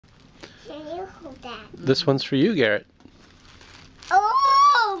you hold that? This one's for you, Garrett.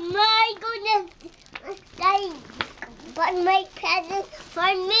 Oh my goodness! Daddy bought my present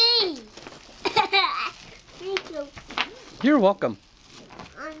for me. Thank you. You're welcome.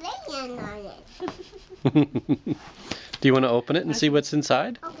 I'm laying on it. Do you want to open it and see what's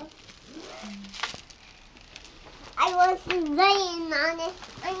inside? Okay. I wasn't laying on it.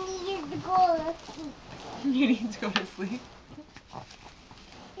 I needed to go to sleep. You need to go to sleep.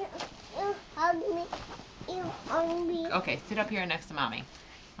 You hug me. You hug me. Okay, sit up here next to Mommy.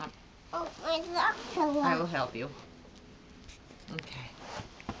 Oh, my socks are I will wet. help you. Okay.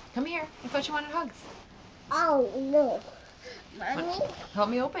 Come here. I thought you wanted hugs. Oh, no. Mommy, Help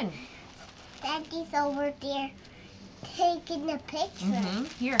me open. Daddy's over there taking a picture.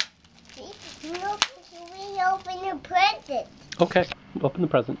 Here. See? Look, we open the present. Okay, open the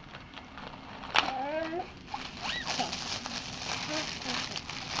present.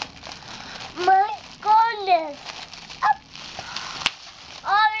 My goodness!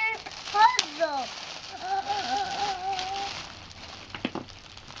 Our puzzle!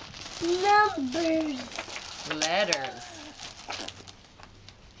 Numbers! Letters.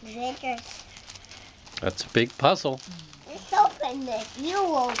 Letters. That's a big puzzle. Let's open it. You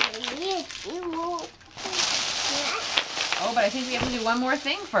open it. You open it. Oh, but I think we have to do one more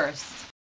thing first.